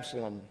of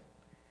Absalom,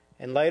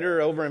 and later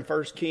over in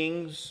 1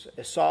 Kings,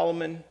 as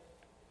Solomon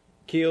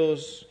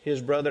kills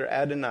his brother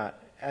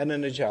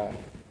Adonijah,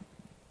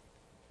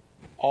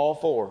 all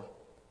four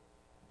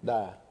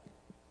die.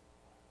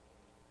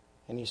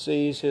 And he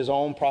sees his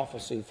own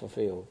prophecy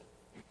fulfilled.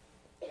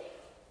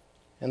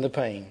 And the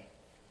pain.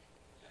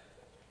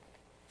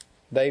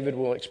 David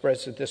will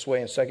express it this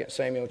way in 2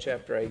 Samuel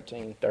chapter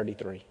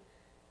 18:33.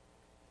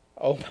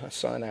 "Oh, my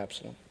son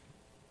Absalom.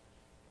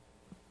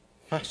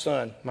 My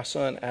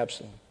son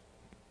Absalom.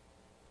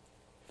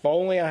 If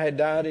only I had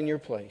died in your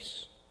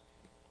place.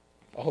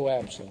 Oh,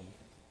 Absalom,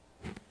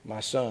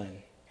 my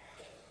son,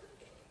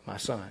 my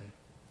son."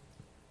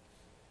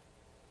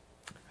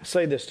 I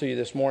say this to you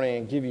this morning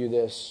and give you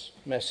this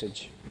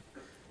message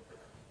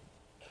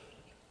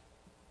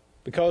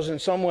because in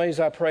some ways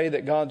I pray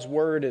that God's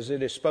word as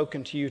it is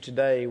spoken to you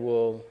today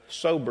will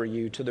sober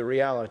you to the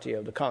reality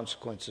of the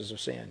consequences of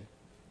sin.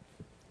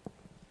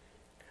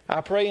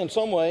 I pray in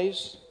some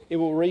ways it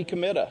will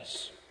recommit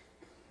us.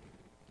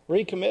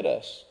 recommit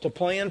us to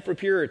plan for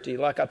purity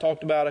like I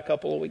talked about a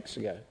couple of weeks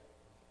ago.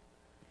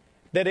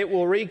 That it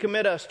will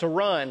recommit us to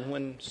run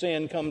when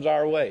sin comes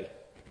our way.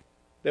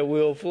 That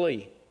we'll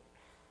flee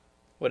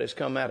what has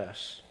come at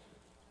us.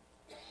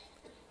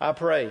 I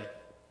pray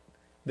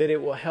that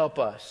it will help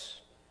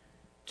us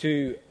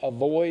to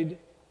avoid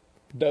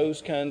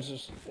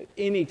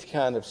any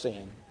kind of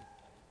sin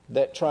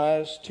that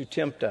tries to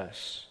tempt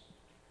us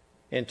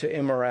into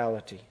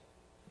immorality,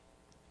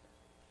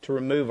 to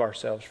remove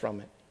ourselves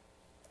from it.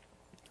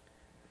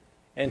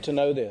 And to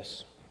know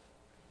this: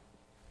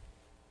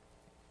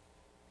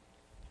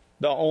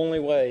 the only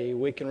way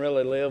we can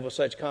really live with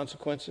such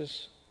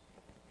consequences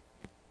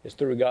is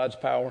through God's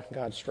power,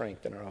 God's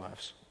strength in our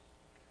lives.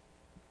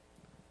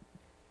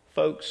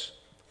 Folks,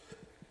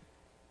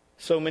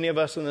 so many of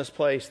us in this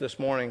place this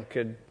morning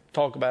could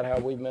talk about how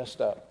we've messed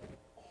up.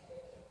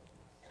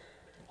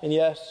 And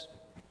yes,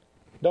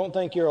 don't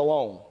think you're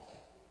alone.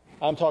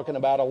 I'm talking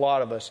about a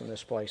lot of us in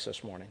this place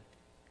this morning.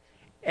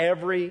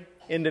 Every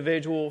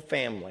individual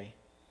family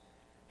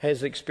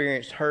has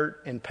experienced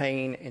hurt and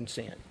pain and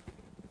sin.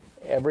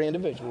 Every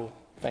individual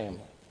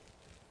family.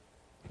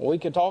 We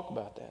could talk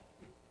about that.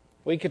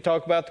 We could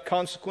talk about the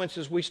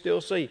consequences we still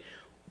see.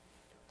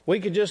 We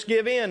could just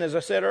give in, as I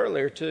said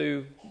earlier,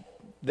 to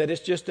that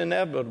it's just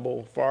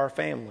inevitable for our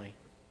family,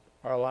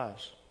 our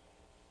lives.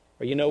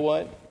 Or you know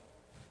what?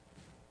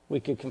 We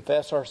could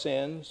confess our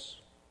sins.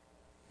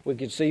 We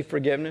could see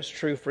forgiveness.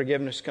 True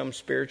forgiveness comes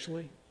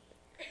spiritually.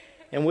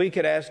 And we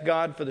could ask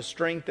God for the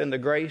strength and the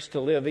grace to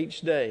live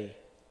each day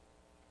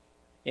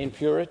in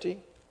purity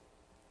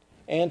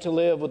and to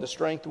live with the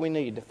strength we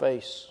need to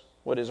face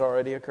what has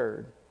already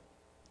occurred.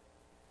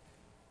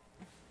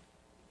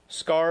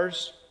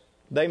 Scars,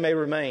 they may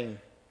remain.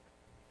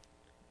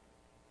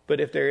 But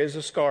if there is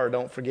a scar,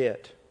 don't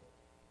forget,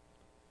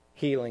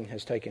 healing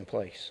has taken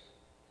place.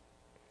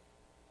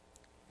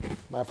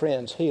 My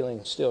friends,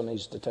 healing still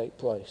needs to take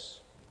place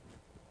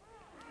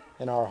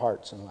in our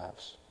hearts and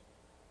lives.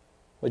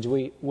 Would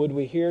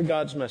we hear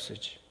God's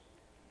message?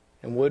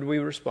 And would we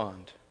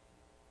respond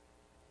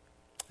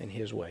in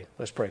His way?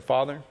 Let's pray.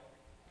 Father,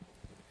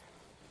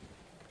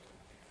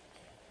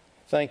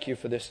 thank you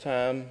for this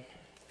time.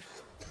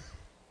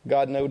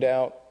 God, no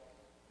doubt,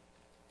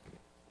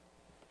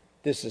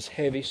 this is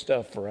heavy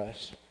stuff for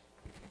us.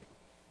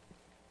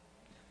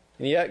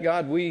 And yet,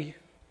 God, we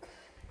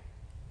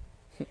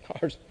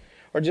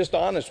are just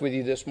honest with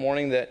you this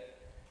morning that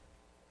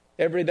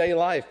everyday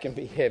life can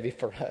be heavy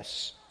for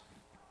us.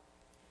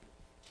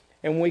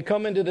 And when we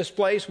come into this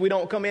place, we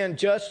don't come in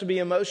just to be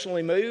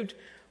emotionally moved.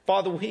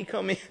 Father, we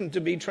come in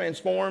to be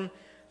transformed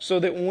so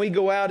that when we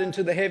go out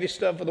into the heavy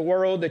stuff of the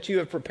world, that you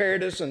have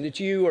prepared us and that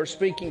you are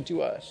speaking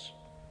to us.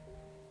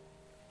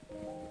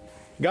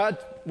 God,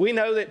 we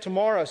know that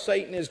tomorrow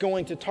Satan is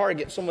going to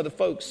target some of the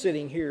folks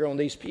sitting here on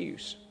these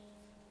pews.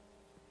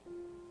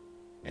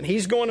 And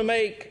he's going to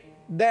make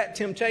that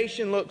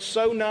temptation look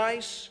so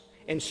nice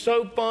and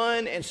so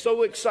fun and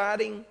so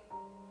exciting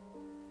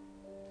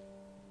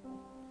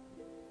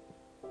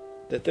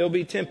that they'll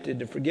be tempted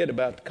to forget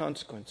about the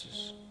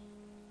consequences.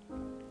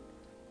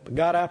 But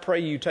God, I pray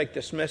you take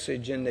this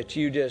message and that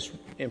you just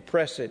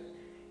impress it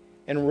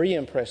and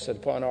re-impress it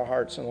upon our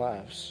hearts and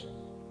lives.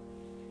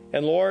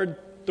 And Lord,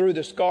 through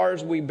the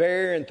scars we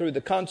bear and through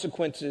the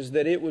consequences,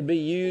 that it would be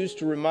used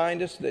to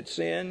remind us that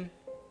sin,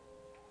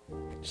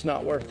 it's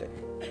not worth it.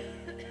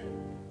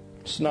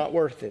 It's not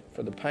worth it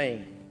for the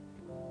pain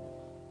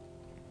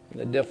and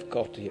the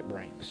difficulty it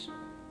brings.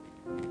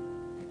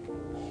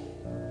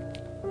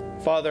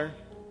 Father,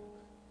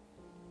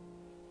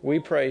 we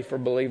pray for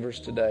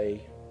believers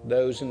today,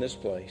 those in this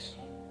place,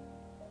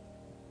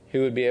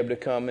 who would be able to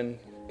come and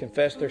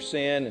confess their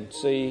sin and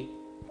see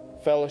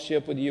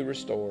fellowship with you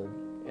restored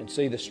and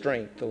see the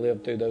strength to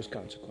live through those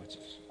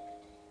consequences.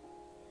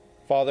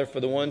 Father, for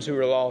the ones who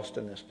are lost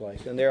in this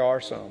place, and there are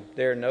some,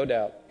 there are no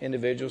doubt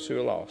individuals who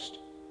are lost,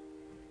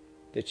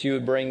 that you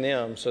would bring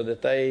them so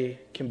that they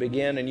can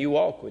begin a new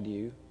walk with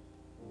you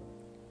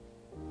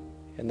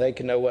and they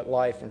can know what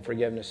life and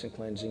forgiveness and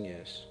cleansing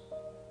is.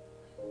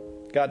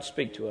 God,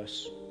 speak to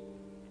us.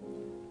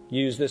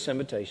 Use this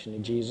invitation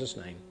in Jesus'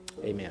 name.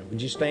 Amen.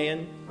 Would you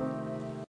stand?